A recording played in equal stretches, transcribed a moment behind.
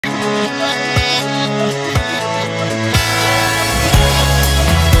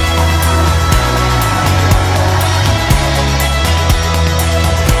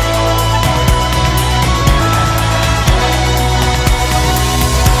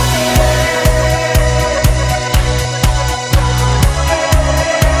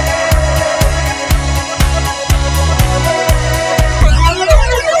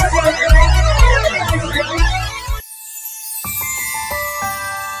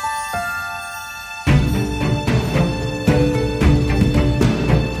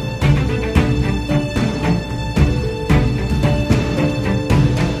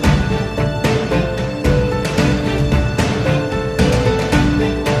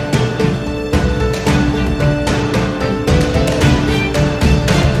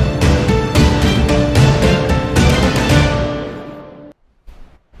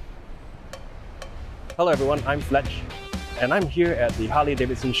everyone, I'm Fletch and I'm here at the Harley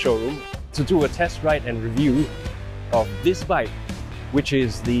Davidson showroom to do a test ride and review of this bike, which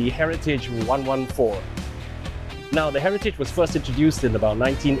is the Heritage 114. Now, the Heritage was first introduced in about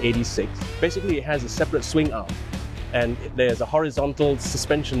 1986. Basically, it has a separate swing arm and there's a horizontal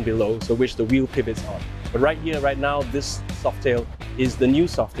suspension below, so which the wheel pivots on. But right here, right now, this softail is the new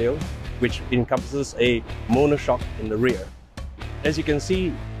softail, which encompasses a monoshock in the rear. As you can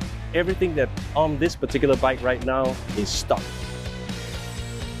see, everything that on this particular bike right now is stock.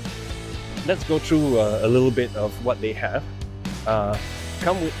 Let's go through a little bit of what they have.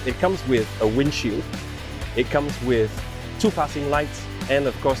 It comes with a windshield. It comes with 2 passing lights and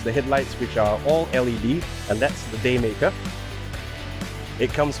of course the headlights, which are all LED, and that's the day maker.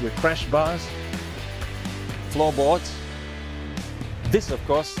 It comes with crash bars, floorboards. This of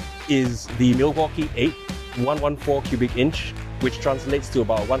course is the Milwaukee 8 114 cubic inch, which translates to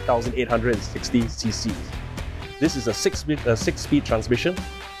about 1,860 cc's. This is a 6-speed transmission.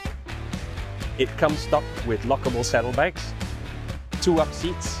 It comes stock with lockable saddlebags, 2 up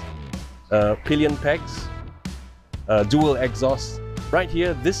seats, pillion pegs, dual exhaust. Right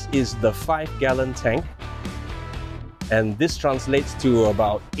here, this is the 5-gallon tank, and this translates to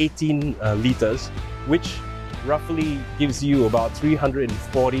about 18 liters, which roughly gives you about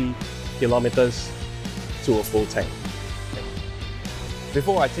 340 kilometers to a full tank.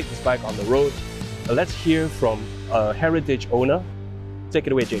 Before I take this bike on the road, let's hear from a Heritage owner. Take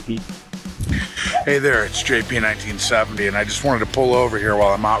it away, JP. Hey there, it's JP1970, and I just wanted to pull over here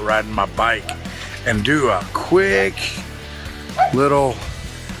while I'm out riding my bike and do a quick little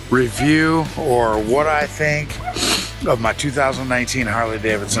review or what I think of my 2019 Harley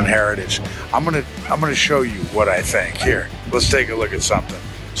Davidson Heritage. I'm gonna show you what I think. Here, let's take a look at something.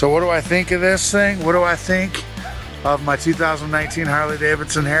 So what do I think of this thing? What do I think of my 2019 Harley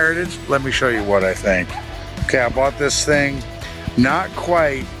Davidson Heritage? Let me show you what I think. Okay, I bought this thing not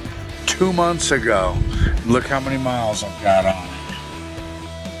quite 2 months ago. Look how many miles I've got on it.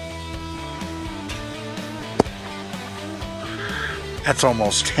 That's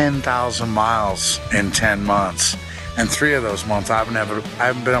almost 10,000 miles in 10 months. And 3 of those months I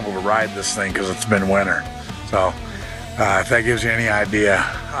haven't been able to ride this thing because it's been winter. So if that gives you any idea,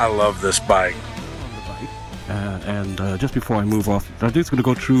 I love this bike. Just before I move off, I'm just going to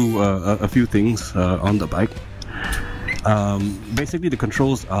go through a few things on the bike. Basically, the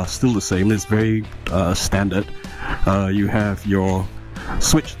controls are still the same. It's very standard. You have your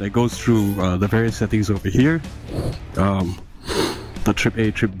switch that goes through the various settings over here. The trip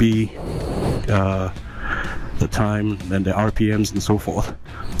A, trip B, the time, and the RPMs and so forth.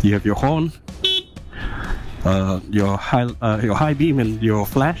 You have your horn, your high beam and your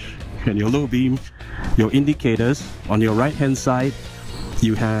flash, and your low beam, your indicators. On your right hand side,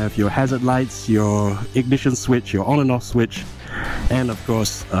 you have your hazard lights, your ignition switch, your on and off switch, and of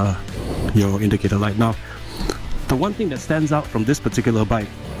course your indicator light. Now, the one thing that stands out from this particular bike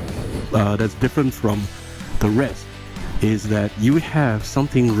that's different from the rest is that you have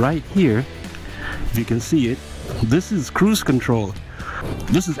something right here. If you can see it, this is cruise control.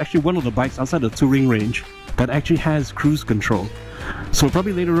 This is actually one of the bikes outside the touring range that actually has cruise control. So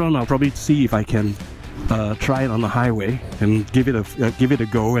probably later on I'll probably see if I can try it on the highway and give it a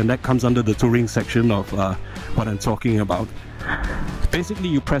go, and that comes under the touring section of what I'm talking about. Basically,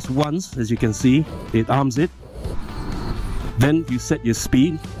 you press once, as you can see, it arms it. Then you set your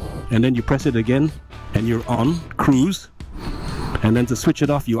speed, and then you press it again, and you're on cruise. And then to switch it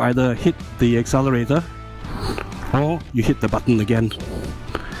off, you either hit the accelerator or you hit the button again,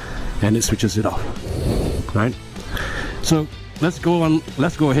 and it switches it off. Right? So let's go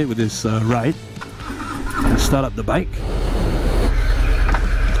ahead with this ride. Start up the bike.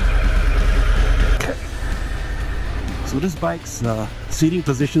 Okay. So this bike's seating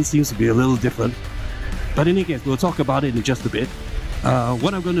position seems to be a little different, but in any case, we'll talk about it in just a bit.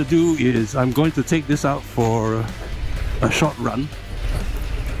 What I'm going to do is I'm going to take this out for a short run.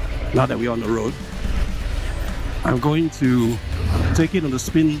 Now that we're on the road, I'm going to take it on the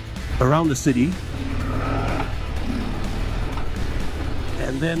spin around the city,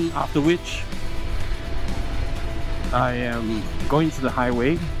 and then after which I am going to the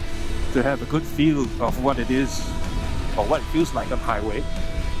highway to have a good feel of what it is, or what it feels like on highway,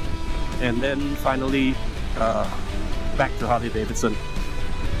 and then finally back to Harley Davidson.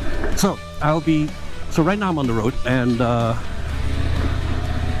 So right now I'm on the road, and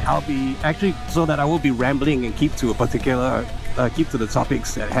I'll be actually, so that I will be rambling and keep to the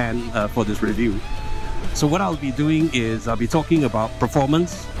topics at hand for this review. So what I'll be doing is I'll be talking about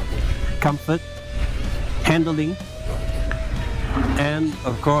performance, comfort, handling, and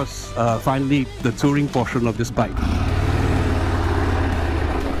of course finally the touring portion of this bike.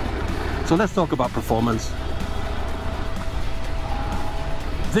 So let's talk about performance.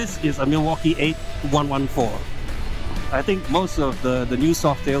 This is a Milwaukee 8114. I think most of the new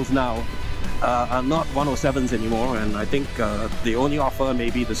Softails now are not 107s anymore, and I think they only offer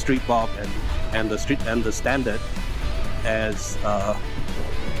maybe the Street Bob and the Standard as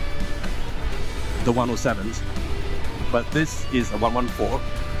the 107s, but this is a 114.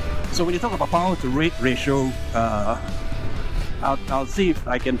 So when you talk about power to weight ratio, I'll see if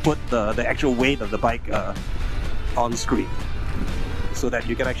I can put the actual weight of the bike on screen, so that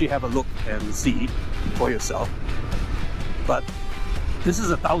you can actually have a look and see for yourself. But this is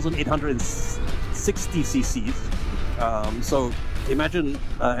 1,860 cc's. So imagine,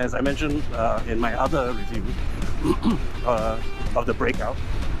 as I mentioned in my other review of the Breakout,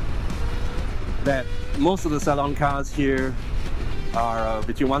 that most of the salon cars here are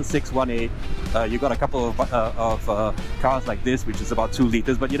between 1.6, 1.8. You got a couple of cars like this, which is about 2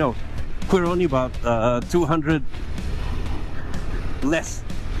 liters, but you know, we're only about 200 less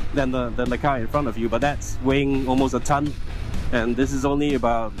than the car in front of you, but that's weighing almost a ton, and this is only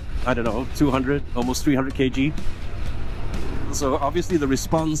about, I don't know, 200, almost 300 kg. So obviously the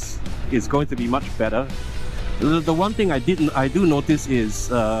response is going to be much better. The one thing I do notice is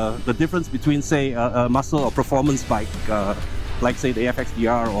the difference between, say, a muscle or performance bike, like say the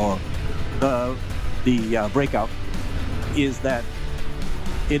FXDR or the Breakout, is that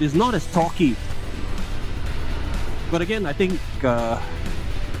it is not as torquey. But again, I think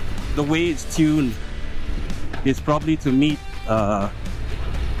the way it's tuned is probably to meet a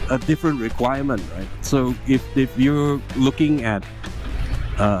different requirement, right? So if you're looking at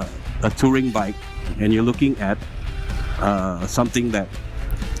a touring bike and you're looking at something that,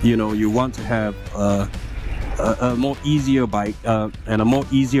 you know, you want to have a more easier bike and a more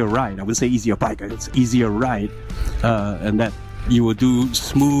easier ride. I would say easier bike, it's easier ride, and that you will do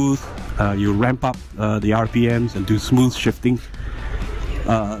smooth, you ramp up the RPMs and do smooth shifting,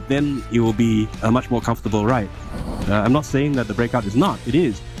 then it will be a much more comfortable ride. I'm not saying that the Breakout is not, it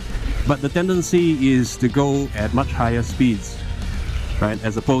is, but the tendency is to go at much higher speeds, right,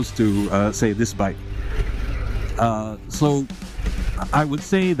 as opposed to say this bike. So I would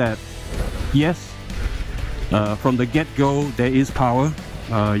say that yes, from the get-go there is power.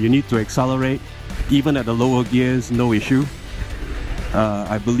 You need to accelerate even at the lower gears, no issue.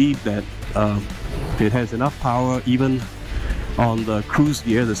 I believe that it has enough power even on the cruise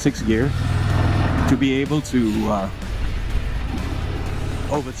gear, the 6th gear, to be able to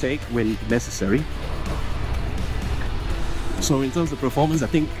overtake when necessary. So in terms of performance, I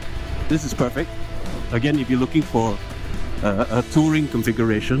think this is perfect. Again, if you're looking for a touring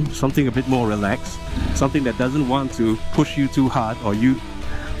configuration, something a bit more relaxed, something that doesn't want to push you too hard, or you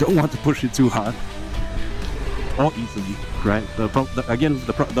don't want to push it too hard or easily, right? The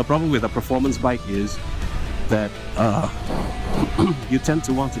problem with a performance bike is that you tend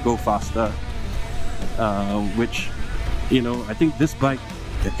to want to go faster, which, you know, I think this bike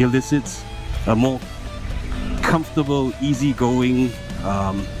elicits a more comfortable, easygoing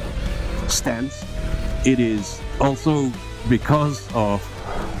stance. It is also, because of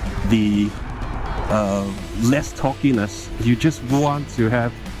the less torquiness, you just want to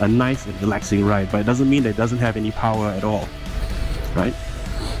have a nice and relaxing ride, but it doesn't mean that it doesn't have any power at all, right?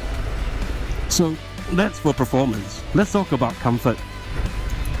 So that's for performance. Let's talk about comfort.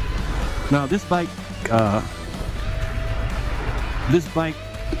 Now this bike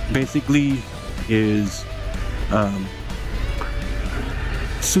basically is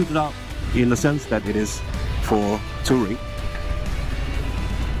suited up in the sense that it is for touring.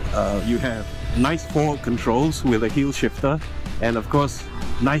 You have nice forward controls with a heel shifter, and of course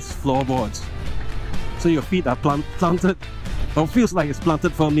nice floorboards, so your feet are planted, or feels like it's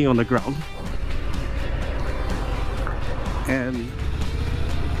planted firmly on the ground. And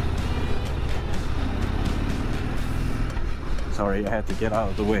sorry, I had to get out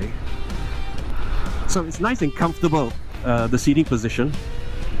of the way. So it's nice and comfortable, the seating position.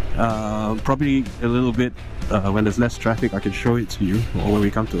 Probably a little bit when there's less traffic I can show it to you, or when we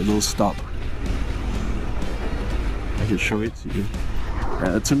come to a little stop I can show it to you.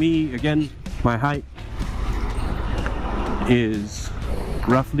 To me, again, my height is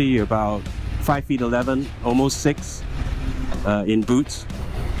roughly about 5 feet 11, almost 6 in boots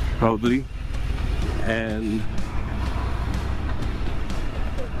probably, and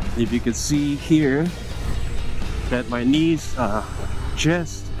if you can see here that my knees are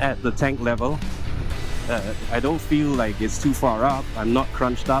just at the tank level. I don't feel like it's too far up, I'm not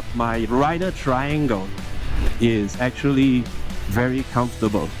crunched up. My rider triangle is actually very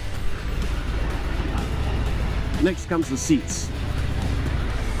comfortable. Next comes the seats.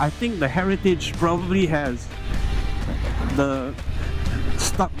 I think the Heritage probably has the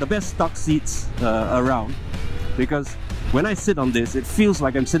best stock seats around, because when I sit on this, it feels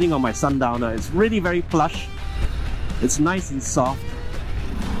like I'm sitting on my Sundowner. It's really very plush. It's nice and soft,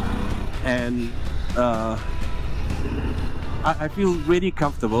 and I feel really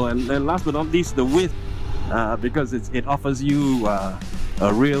comfortable. And then last but not least, the width, because it offers you a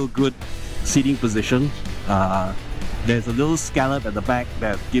real good seating position. There's a little scallop at the back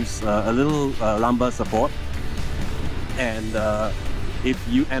that gives a little lumbar support, and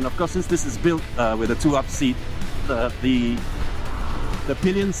of course, since this is built with a 2-up seat, the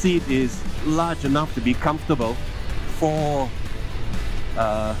pillion seat is large enough to be comfortable for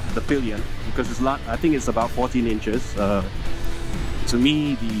the pillion, because it's large. I think it's about 14 inches. To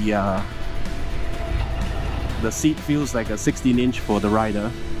me, the seat feels like a 16-inch for the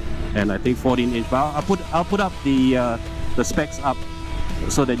rider, and I think 14-inch. But I'll put up the specs up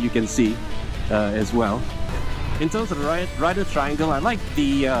so that you can see as well. In terms of the rider triangle, I like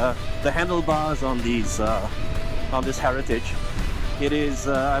the handlebars on these on this Heritage. It is,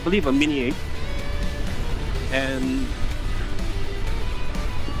 I believe, a Mini 8, and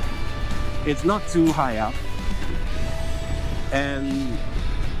it's not too high up, and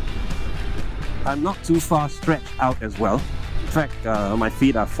I'm not too far stretched out as well. In fact, my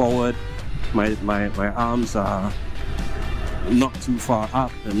feet are forward, my arms are not too far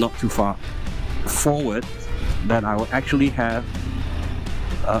up and not too far forward, that I will actually have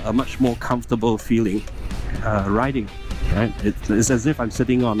a much more comfortable feeling riding. Right? It's as if I'm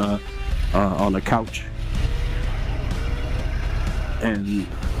sitting on a couch, and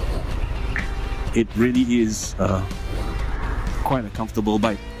it really is quite a comfortable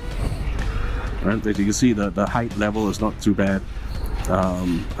bike. Right? As you can see, the height level is not too bad,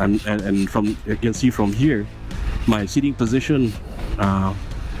 and from you can see from here, my seating position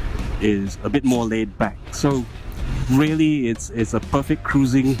is a bit more laid back. So really, it's a perfect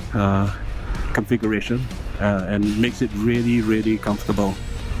cruising configuration, and makes it really comfortable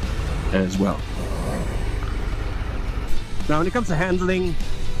as well. Now, when it comes to handling,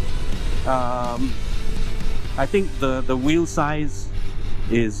 I think the wheel size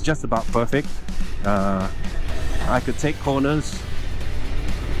is just about perfect. I could take corners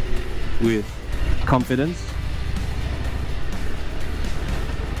with confidence,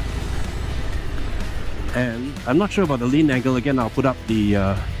 and I'm not sure about the lean angle. Again, I'll put up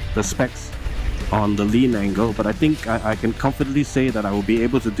the specs on the lean angle, but I think I can confidently say that I will be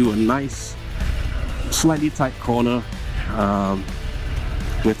able to do a nice, slightly tight corner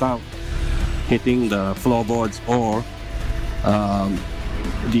without hitting the floorboards or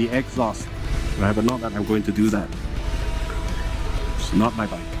the exhaust, right? But not that I'm going to do that. It's not my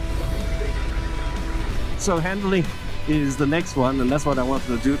bike. So handling is the next one, and that's what I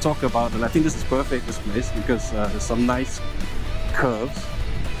wanted to talk about. And I think this is perfect, this place, because there's some nice curves,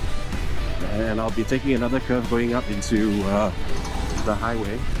 and I'll be taking another curve going up into the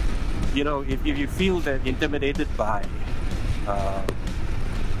highway. You know, if you feel that intimidated by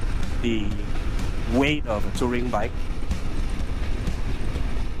the weight of a touring bike,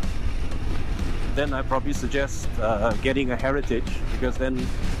 then I probably suggest getting a Heritage, because then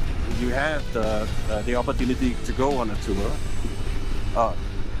you have the opportunity to go on a tour,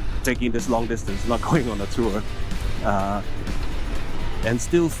 taking this long distance, not going on a tour, and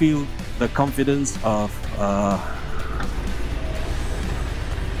still feel the confidence of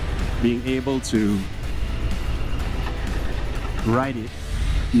being able to ride it,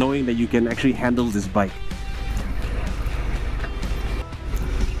 knowing that you can actually handle this bike.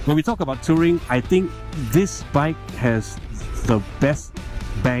 When we talk about touring, I think this bike has the best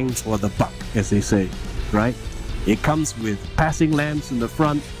bang for the buck, as they say, right? It comes with passing lamps in the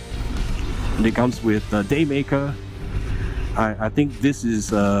front, and it comes with the Daymaker. I think this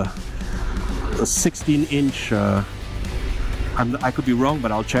is a 16-inch, I could be wrong,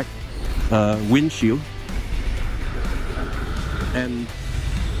 but I'll check, windshield. And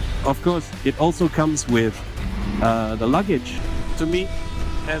of course, it also comes with the luggage. To me,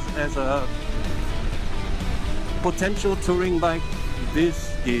 as a potential touring bike,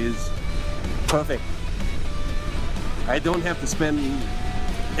 this is perfect. I don't have to spend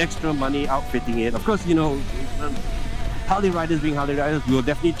extra money outfitting it. Of course, you know, Harley riders being Harley riders, we'll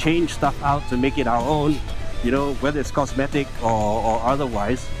definitely change stuff out to make it our own, you know, whether it's cosmetic or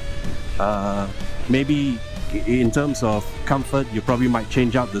otherwise. Maybe in terms of comfort, you probably might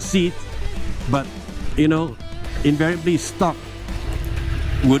change out the seat, but you know, invariably stock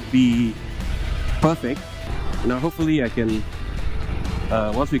would be perfect. You know, hopefully I can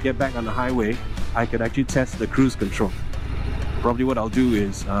once we get back on the highway, I could actually test the cruise control. Probably what I'll do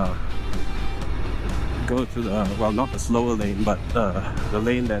is go to the, well, not the slower lane, but the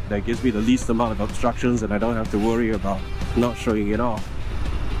lane that gives me the least amount of obstructions, and I don't have to worry about not showing it off.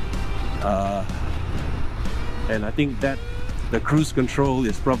 And I think that the cruise control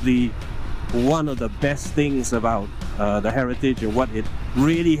is probably one of the best things about the Heritage, and what it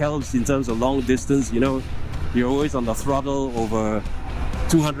really helps in terms of long distance. You know, you're always on the throttle over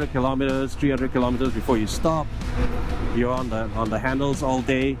 200 kilometers, 300 kilometers before you stop. You're on the handles all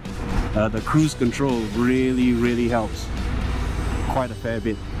day. The cruise control really helps quite a fair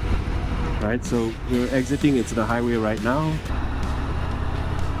bit. Right, so we're exiting into the highway right now.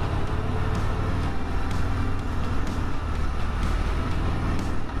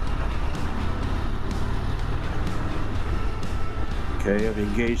 Okay, I've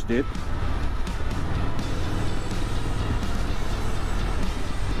engaged it.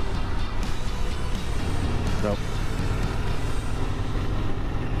 So,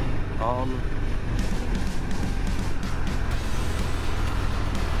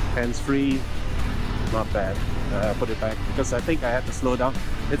 hands-free, not bad. Put it back because I think I had to slow down.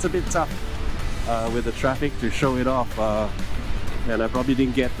 It's a bit tough with the traffic to show it off, and I probably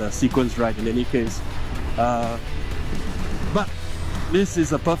didn't get the sequence right in any case. But this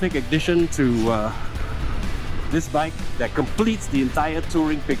is a perfect addition to this bike that completes the entire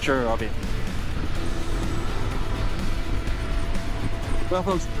touring picture of it. Well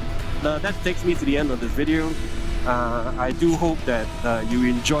folks, that takes me to the end of this video. I do hope that you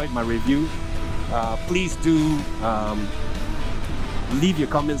enjoyed my review. Please do leave your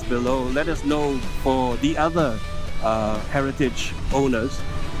comments below. Let us know for the other Heritage owners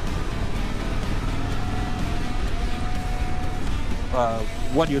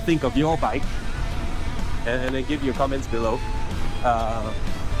what you think of your bike, and then give your comments below.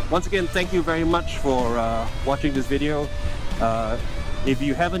 Once again, thank you very much for watching this video. If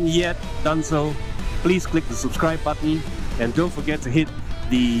you haven't yet done so, please click the subscribe button, and don't forget to hit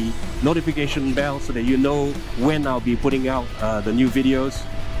the notification bell so that you know when I'll be putting out the new videos.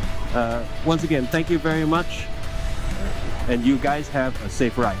 Once again, thank you very much, and you guys have a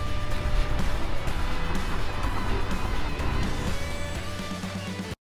safe ride.